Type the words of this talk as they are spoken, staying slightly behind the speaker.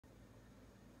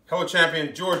Hello,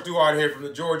 champion. George Duarte here from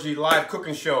the Georgie Live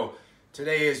Cooking Show.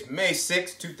 Today is May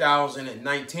 6,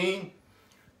 2019.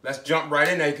 Let's jump right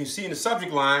in. Now, you can see in the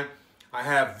subject line, I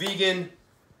have vegan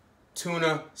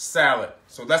tuna salad.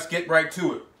 So let's get right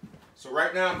to it. So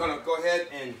right now, I'm going to go ahead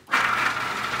and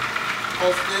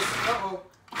post this.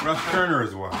 Russ Turner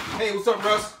is watching. Hey, what's up,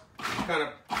 Russ? Kind of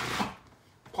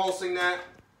pulsing that.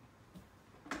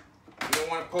 You don't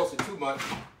want to pulse it too much.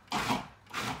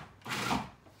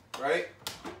 Right?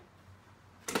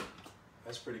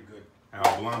 That's pretty good. Al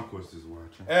Blomquist is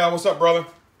watching. Al, what's up, brother?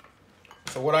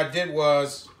 So what I did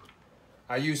was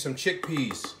I used some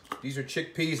chickpeas. These are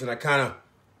chickpeas, and I kind of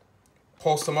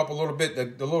pulsed them up a little bit.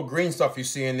 The little green stuff you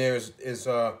see in there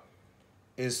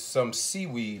is some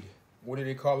seaweed. What do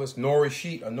they call this? Nori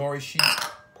sheet. A nori sheet.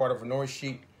 Part of a nori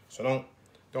sheet. So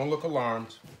don't look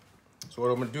alarmed. So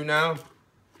what I'm gonna do now?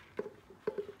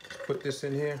 Put this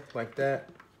in here like that.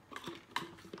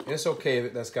 And it's okay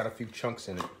if that's got a few chunks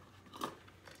in it.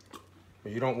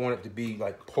 But you don't want it to be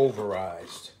like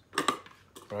pulverized,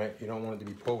 right? You don't want it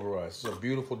to be pulverized. It's a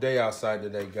beautiful day outside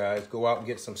today, guys. Go out and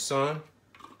get some sun.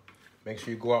 Make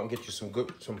sure you go out and get you some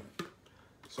good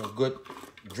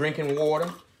drinking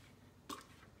water.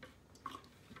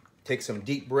 Take some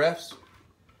deep breaths.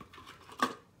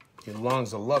 Your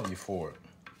lungs will love you for it.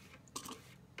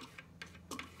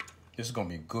 This is gonna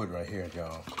be good right here,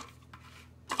 y'all.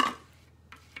 All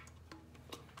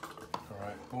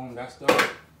right, boom, that's done.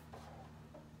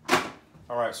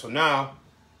 All right, so now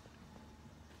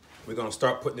we're gonna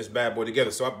start putting this bad boy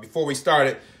together. So before we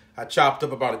started, I chopped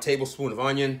up about a tablespoon of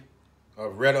onion,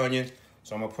 red onion.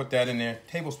 So I'm gonna put that in there,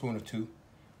 tablespoon or two.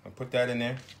 I'll put that in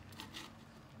there.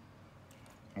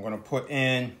 I'm gonna put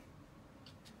in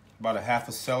about a half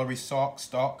a celery stalk.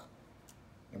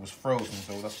 It was frozen,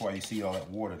 so that's why you see all that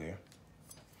water there.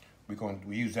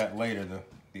 We use that later,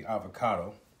 the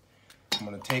avocado. I'm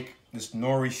gonna take this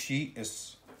nori sheet.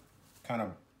 It's kind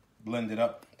of blend it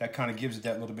up. That kind of gives it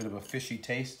that little bit of a fishy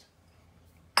taste.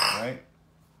 All right.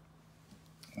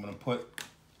 I'm gonna put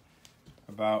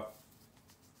about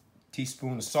a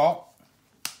teaspoon of salt.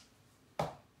 I'm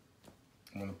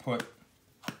gonna put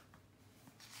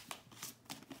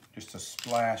just a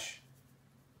splash,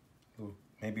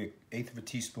 maybe an eighth of a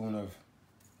teaspoon of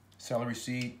celery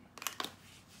seed.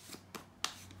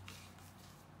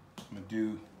 I'm gonna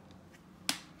do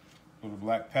a little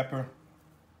black pepper.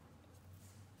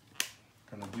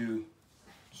 Gonna do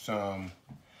some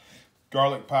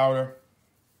garlic powder,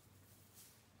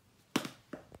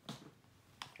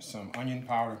 some onion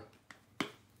powder,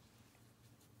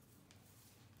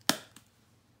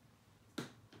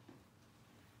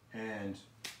 and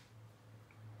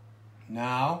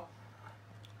now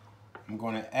I'm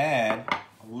gonna add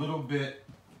a little bit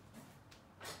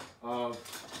of,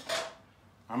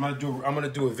 I'm gonna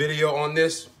do a video on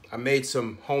this. I made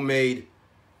some homemade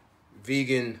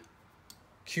vegan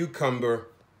cucumber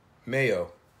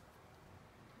mayo.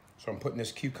 So I'm putting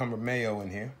this cucumber mayo in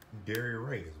here. Gary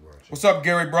Wright is watching. What's up,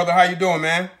 Gary, brother? How you doing,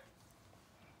 man?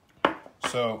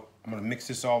 So I'm gonna mix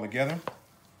this all together.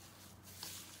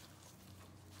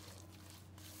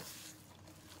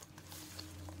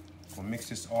 We'll mix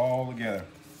this all together.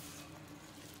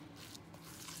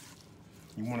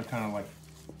 You want to kind of like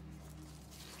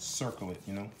circle it,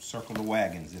 you know, circle the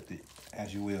wagons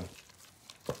as you will.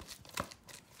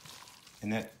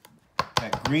 And that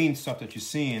green stuff that you're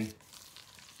seeing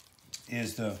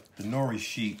is the nori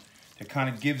sheet that kind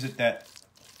of gives it that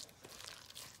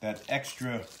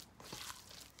extra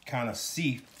kind of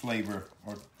sea flavor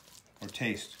or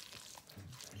taste.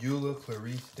 Eula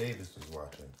Clarice Davis is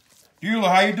watching.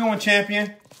 Eula, how you doing,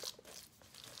 champion?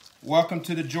 Welcome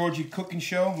to the Georgie Cooking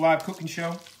Show, live cooking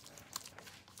show.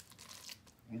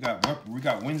 We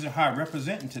got Windsor High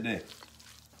representing today.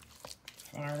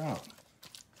 Fire up.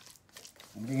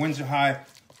 Windsor High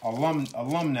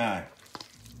alumni.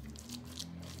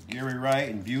 Gary Wright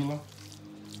and Beulah.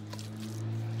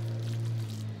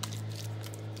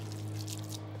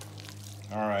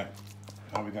 All right.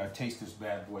 Now we gotta taste this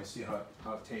bad boy. See how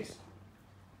it tastes.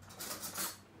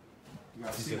 You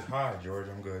gotta He see says, hi, George,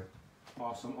 I'm good.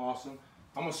 Awesome, awesome.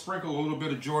 I'm gonna sprinkle a little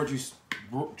bit of Georgie's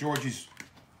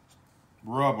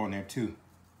rub on there too.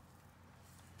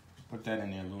 Put that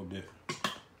in there a little bit.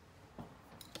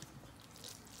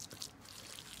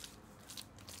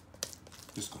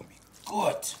 This is gonna be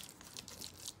good.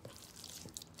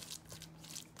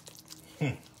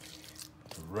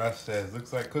 Russ says,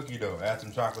 looks like cookie dough. Add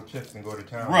some chocolate chips and go to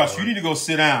town. Russ, you need to go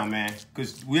sit down, man,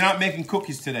 because we're not making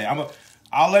cookies today.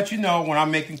 I'll let you know when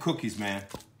I'm making cookies, man.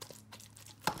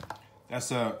 That's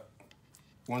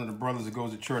one of the brothers that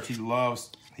goes to church. He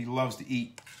loves to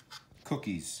eat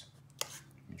cookies.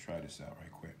 me try this out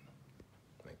right quick.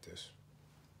 Like this.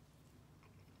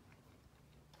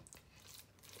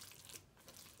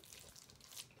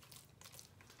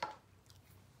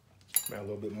 Add a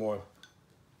little bit more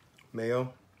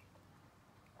mayo.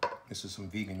 This is some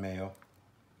vegan mayo.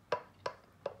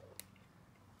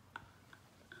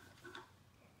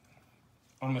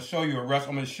 I'm gonna show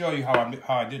you how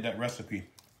I did that recipe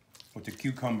with the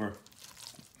cucumber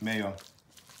mayo.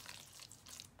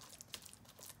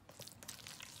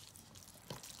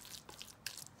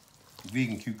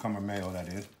 Vegan cucumber mayo, that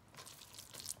is.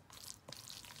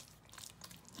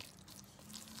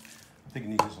 I think it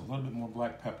needs just a little bit more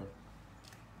black pepper.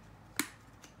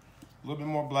 A little bit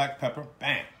more black pepper.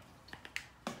 Bang.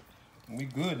 And we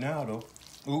good now, though.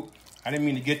 Ooh, I didn't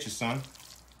mean to get you, son.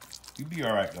 You be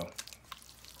all right, though.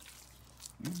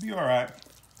 You be all right.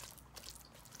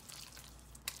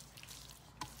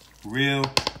 Real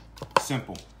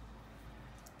simple.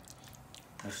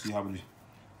 Let's see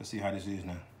how this is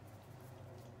now.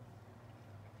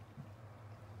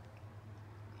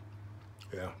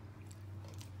 Yeah.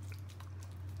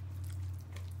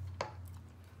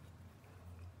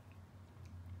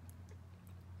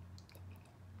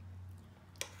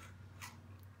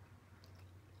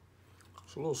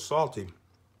 It's a little salty.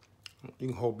 You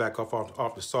can hold back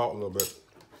off the salt a little bit.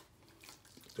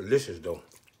 Delicious though.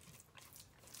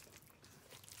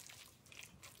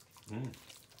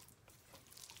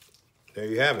 There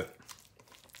you have it.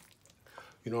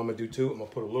 You know what I'm gonna do too? I'm gonna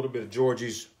put a little bit of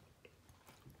Georgie's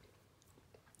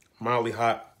mildly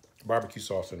hot barbecue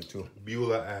sauce in it too.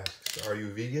 Beulah asks, are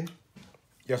you vegan?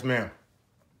 Yes, ma'am.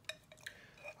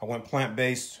 I went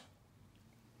plant-based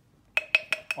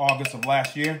August of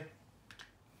last year.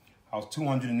 I was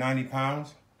 290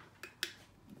 pounds.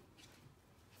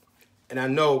 And I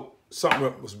know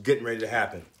something was getting ready to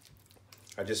happen.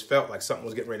 I just felt like something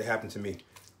was getting ready to happen to me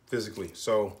physically.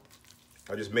 So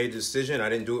I just made the decision. I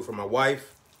didn't do it for my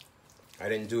wife. I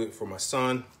didn't do it for my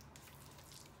son.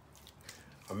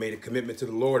 I made a commitment to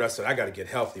the Lord. I said, I got to get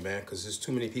healthy, man, because there's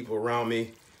too many people around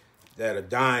me that are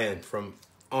dying from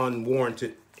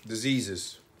unwarranted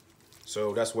diseases.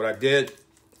 So that's what I did.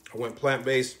 I went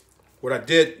plant-based. What I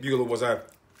did, Beulah, was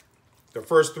the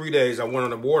first 3 days I went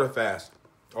on a water fast.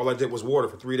 All I did was water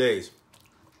for 3 days.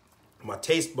 My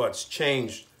taste buds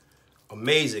changed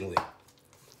amazingly,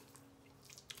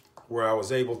 where I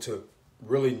was able to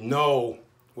really know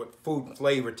what food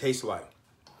flavor tastes like.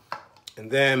 And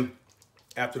then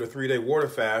after the 3-day water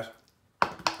fast,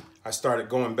 I started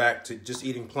going back to just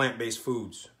eating plant-based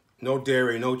foods. No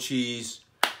dairy, no cheese.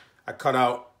 I cut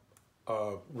out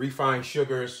refined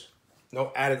sugars,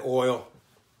 no added oil,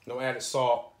 no added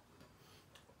salt.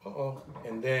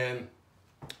 And then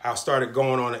I started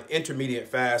going on an intermediate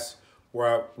fast where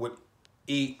I would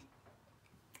eat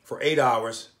for 8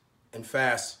 hours and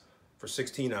fast for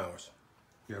 16 hours.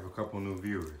 We have a couple new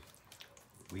viewers.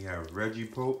 We have Reggie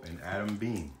Pope and Adam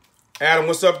Bean. Adam,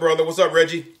 what's up, brother? What's up,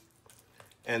 Reggie?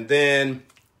 And then,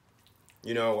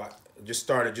 you know, I just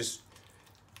started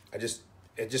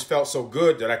it just felt so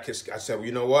good that I said, well,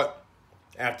 you know what?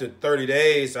 After 30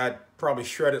 days, I probably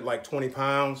shredded like 20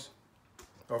 pounds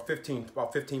or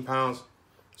about 15 pounds.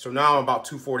 So now I'm about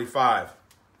 245.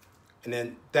 And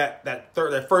then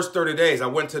that first 30 days, I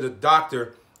went to the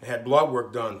doctor and had blood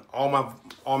work done. All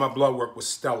my blood work was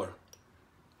stellar.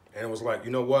 And it was like,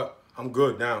 you know what? I'm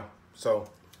good now. So,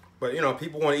 but you know,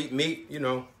 people want to eat meat, you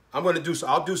know,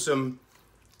 I'll do some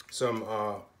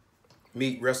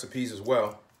meat recipes as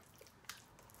well.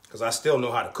 Because I still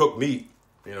know how to cook meat,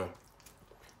 you know.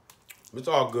 It's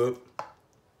all good.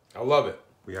 I love it.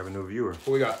 We have a new viewer.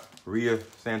 Who we got? Rhea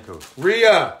Santos.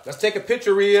 Rhea. Let's take a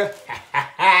picture, Rhea.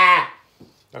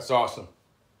 That's awesome.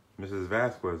 Mrs.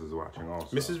 Vasquez is watching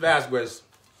also. Mrs. Vasquez.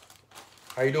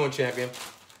 How you doing, champion?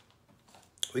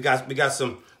 We got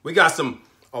some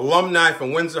alumni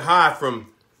from Windsor High from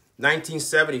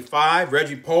 1975.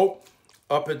 Reggie Pope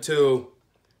up until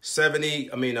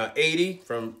 80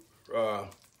 from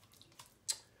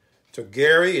to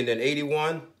Gary, and then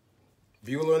 81,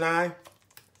 Beulah and I.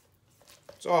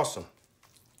 It's awesome.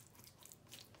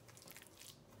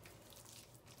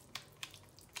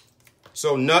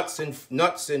 So nuts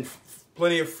and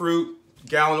plenty of fruit,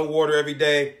 gallon of water every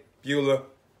day, Beulah.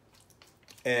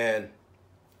 And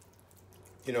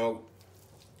you know,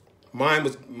 mine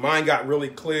got really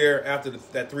clear after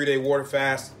that 3-day water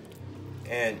fast,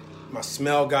 and my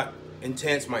smell got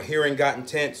intense, my hearing got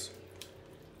intense.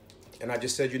 And I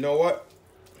just said, you know what?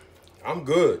 I'm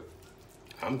good.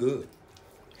 I'm good.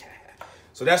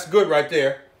 So that's good right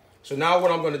there. So now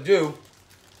what I'm going to do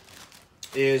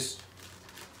is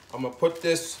I'm going to put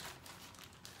this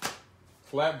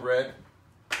flatbread.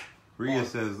 Rhea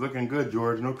says, looking good,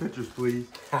 George. No pictures, please.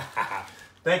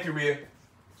 Thank you, Rhea.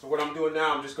 So what I'm doing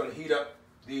now, I'm just going to heat up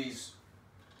these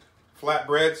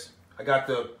flatbreads. I got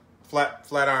the flat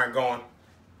iron going.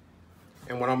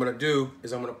 And what I'm going to do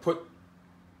is I'm going to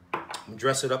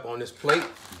dress it up on this plate.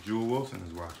 Jewel Wilson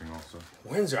is watching also.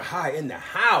 Winds are high in the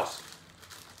house.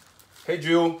 Hey,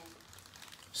 Jewel.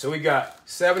 So we got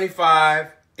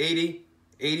 75, 80,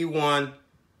 81,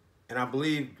 and I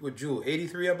believe, with Jewel,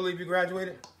 83, I believe you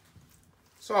graduated.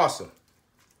 It's awesome.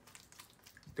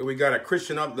 Then we got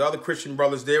the other Christian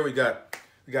brothers there. We got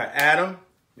Adam,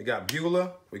 we got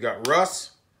Beulah, we got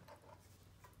Russ.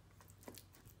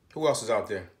 Who else is out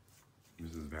there?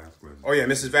 Mrs. Vasquez. Oh yeah,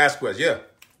 Mrs. Vasquez.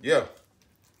 Yeah.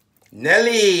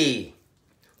 Nelly,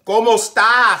 ¿cómo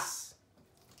estás?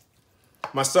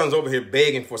 My son's over here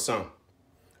begging for some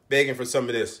of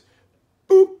this.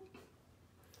 Boop.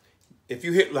 If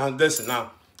you listen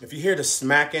now, if you hear the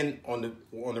smacking on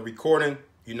the recording,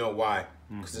 you know why.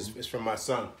 Because it's from my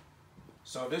son.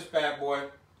 So this bad boy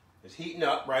is heating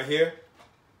up right here.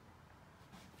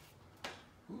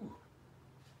 Ooh,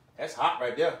 that's hot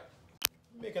right there.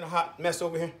 Making a hot mess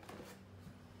over here.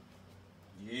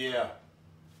 Yeah.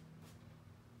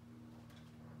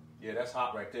 Yeah, that's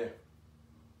hot right there.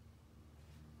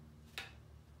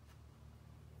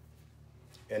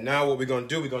 And now what we're going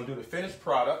to do the finished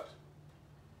product.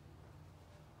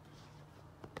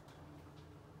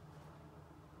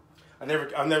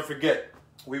 I'll never forget,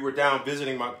 we were down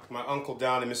visiting my uncle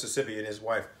down in Mississippi and his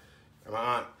wife and my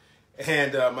aunt.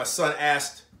 And my son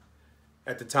asked,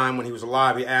 at the time when he was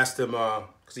alive, he asked him,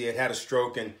 because he had a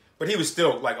stroke, but he was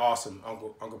still like awesome.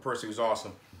 Uncle Percy was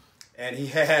awesome. And he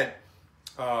had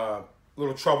a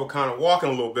little trouble kind of walking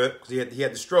a little bit because he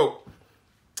had the stroke.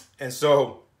 And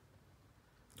so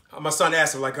my son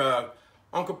asked him, like,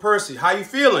 Uncle Percy, how you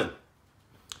feeling?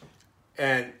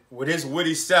 And with his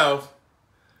witty self,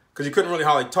 because he couldn't really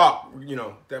hardly talk,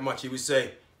 that much, he would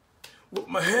say, with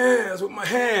my hands.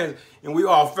 And we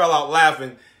all fell out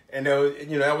laughing. And,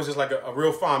 that was just like a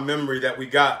real fond memory that we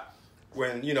got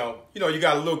when, you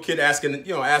got a little kid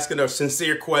asking a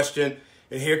sincere question.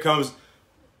 And here comes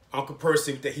Uncle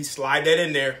Percy, that he slide that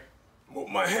in there. With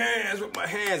my hands.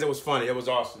 It was funny. It was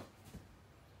awesome.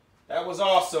 That was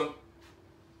awesome.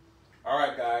 All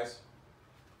right, guys.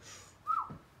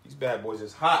 These bad boys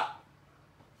is hot.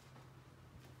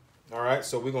 All right,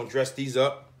 so we're going to dress these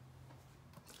up.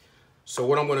 So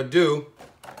what I'm going to do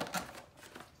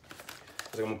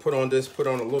is I'm going to put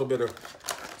on a little bit of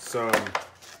some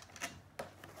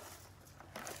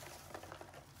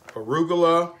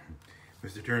arugula.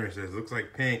 Mr. Turner says, looks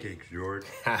like pancakes, George.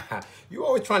 You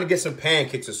always trying to get some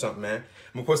pancakes or something, man.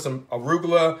 I'm going to put some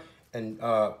arugula and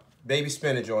baby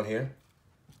spinach on here,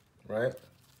 right?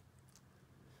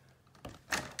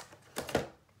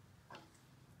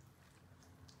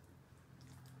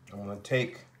 I'm going to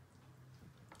take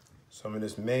some of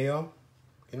this mayo.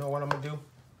 You know what I'm going to do?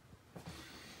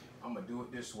 I'm going to do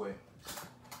it this way.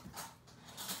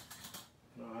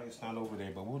 No, it's not over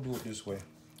there, but we'll do it this way.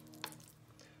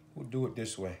 We'll do it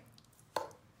this way.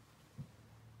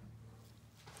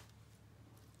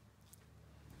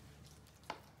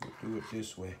 We'll do it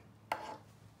this way.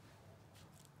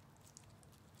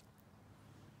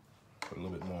 Put a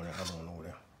little bit more in that other one over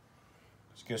there.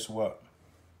 Because guess what?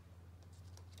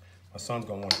 My son's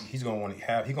gonna want. He's gonna want to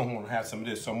have some of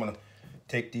this. So I'm gonna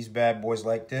take these bad boys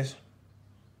like this.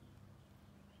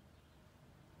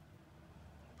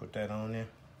 Put that on there,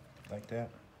 like that.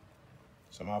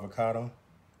 Some avocado.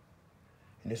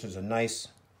 And this is a nice,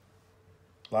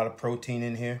 lot of protein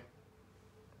in here.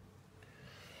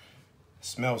 It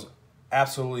smells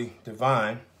absolutely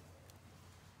divine.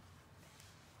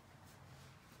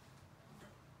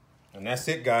 And that's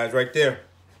it, guys, right there.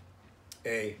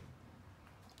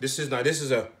 This is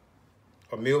a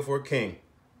meal for a king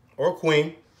or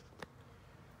queen,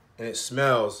 and it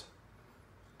smells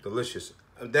delicious.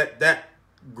 That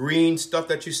green stuff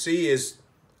that you see is,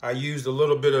 I used a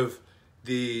little bit of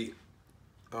the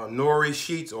nori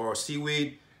sheets or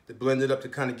seaweed to blend it up to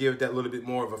kind of give it that little bit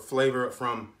more of a flavor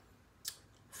from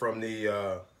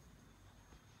the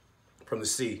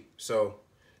sea. So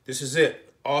this is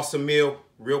it. Awesome meal,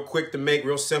 real quick to make,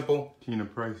 real simple. Tina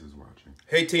Price is watching.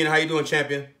 Hey Tina, how you doing,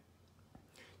 champion?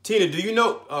 Tina, do you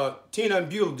know Tina and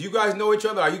Beulah? Do you guys know each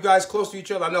other? Are you guys close to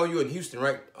each other? I know you're in Houston,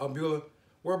 right, Beulah?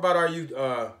 Where about are you,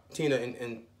 Tina,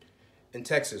 in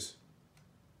Texas?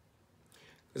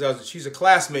 Because she's a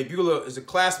classmate. Beulah is a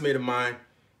classmate of mine,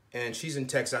 and she's in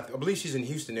Texas. I believe she's in the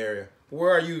Houston area.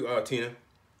 Where are you, Tina?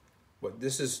 But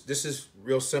this is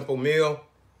real simple meal,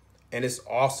 and it's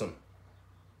awesome.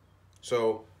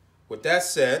 So, with that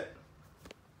said,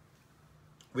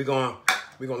 we're gonna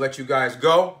let you guys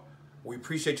go. We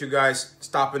appreciate you guys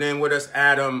stopping in with us.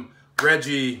 Adam,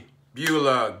 Reggie,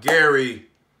 Beulah, Gary,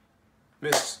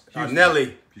 Miss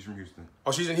Nelly. She's from Houston.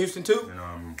 Oh, she's in Houston too?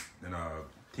 And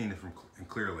Tina from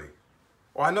Clear Lake.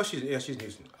 Oh, I know she's in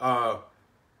Houston.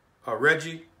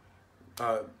 Reggie,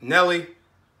 Nelly,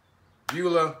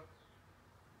 Beulah,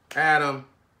 Adam,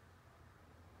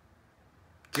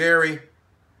 Gary,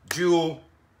 Jewel.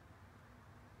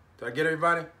 Did I get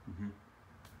everybody? Mm-hmm.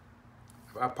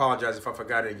 I apologize if I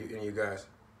forgot any of you guys.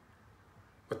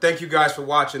 But thank you guys for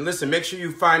watching. Listen, make sure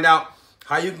you find out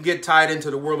how you can get tied into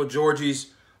the world of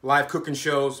Georgie's live cooking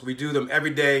shows. We do them every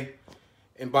day.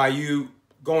 And by you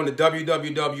going to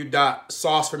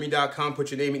www.sauceforme.com,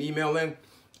 put your name and email in,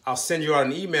 I'll send you out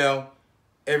an email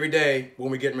every day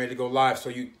when we're getting ready to go live so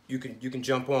you can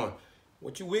jump on.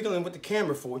 What you wiggling with the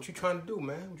camera for? What you trying to do,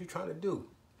 man? What you trying to do?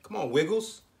 Come on,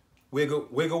 Wiggles.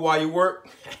 Wiggle while you work.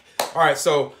 All right,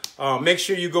 so make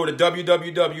sure you go to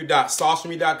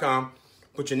www.sauceforme.com.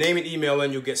 Put your name and email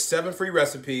in. You'll get 7 free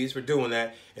recipes for doing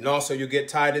that. And also you'll get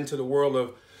tied into the world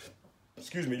of,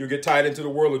 you'll get tied into the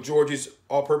world of Georgie's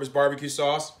all-purpose barbecue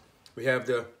sauce. We have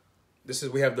the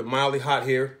mildly hot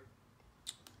here,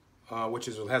 which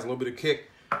has a little bit of kick.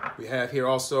 We have here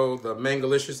also the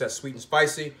Mangalicious, that's sweet and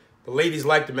spicy. The ladies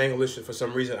like the Mangalicious for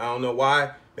some reason. I don't know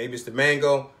why. Maybe it's the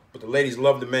mango, but the ladies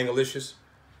love the Mangalicious.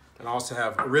 And I also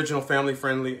have original,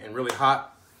 family-friendly, and really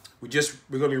hot. We're going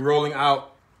to be rolling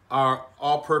out our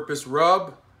all-purpose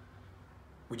rub.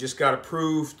 We just got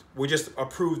approved. We just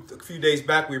approved a few days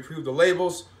back. We approved the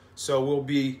labels, so we'll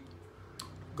be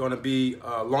going to be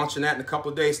launching that in a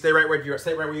couple of days. Stay right where you are.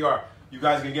 Stay right where you are. You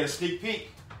guys are gonna get a sneak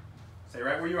peek. Stay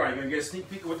right where you are. You're gonna get a sneak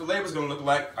peek of what the label's gonna look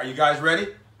like. Are you guys ready?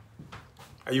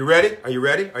 Are you ready? Are you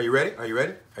ready? Are you ready? Are you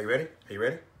ready? Are you ready? Are you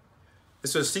ready?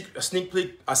 This is a sneak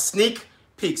peek. A sneak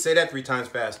peek. Say that 3 times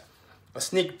fast. A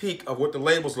sneak peek of what the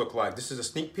labels look like. This is a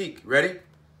sneak peek. Ready?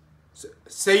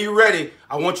 Say you're ready.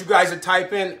 I want you guys to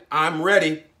type in, I'm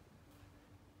ready.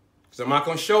 Because I'm not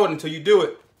going to show it until you do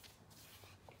it.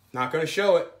 Not going to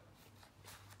show it.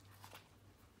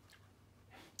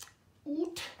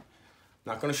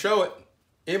 Not going to show it.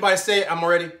 Anybody say, I'm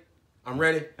ready? I'm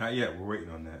ready? Not yet. We're waiting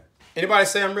on that. Anybody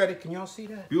say, I'm ready? Can y'all see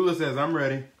that? Beulah says, I'm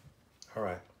ready. All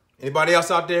right. Anybody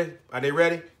else out there? Are they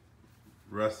ready?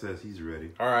 Russ says he's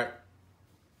ready. All right.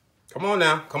 Come on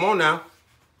now. Come on now.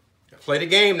 Play the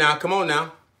game now. Come on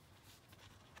now.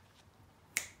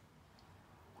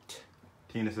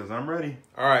 Tina says, I'm ready.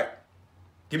 All right.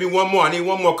 Give me one more. I need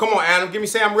one more. Come on, Adam.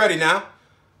 Say I'm ready now.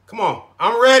 Come on.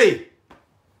 I'm ready.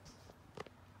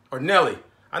 Or Nelly.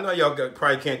 I know y'all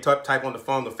probably can't type on the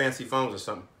phone, the fancy phones or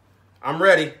something. I'm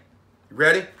ready. You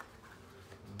ready?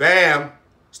 Bam.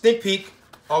 Sneak peek.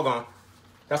 Hold on.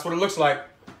 That's what it looks like.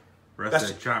 Russ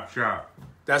said, chop, chop.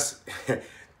 That's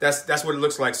what it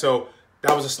looks like. So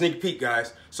that was a sneak peek,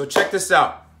 guys. So check this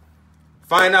out.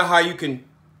 Find out how you can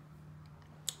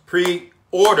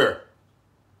pre-order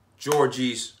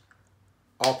Georgie's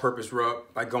all-purpose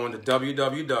rub by going to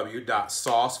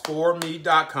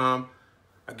www.sauceforme.com.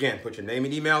 Again, put your name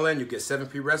and email in. You get 7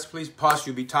 free recipes. Plus,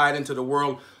 you'll be tied into the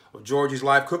world of Georgie's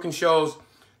live cooking shows,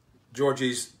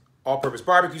 Georgie's all-purpose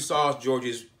barbecue sauce,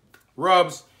 Georgie's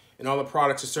rubs, and all the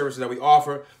products and services that we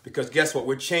offer. Because guess what?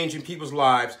 We're changing people's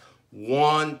lives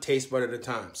one taste bud at a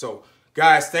time. So,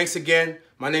 guys, thanks again.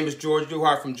 My name is George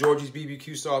Duhart from Georgie's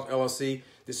BBQ Sauce LLC.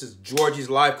 This is Georgie's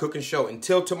live cooking show.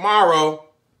 Until tomorrow,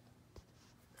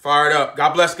 fire it up.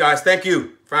 God bless, guys. Thank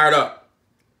you. Fire it up.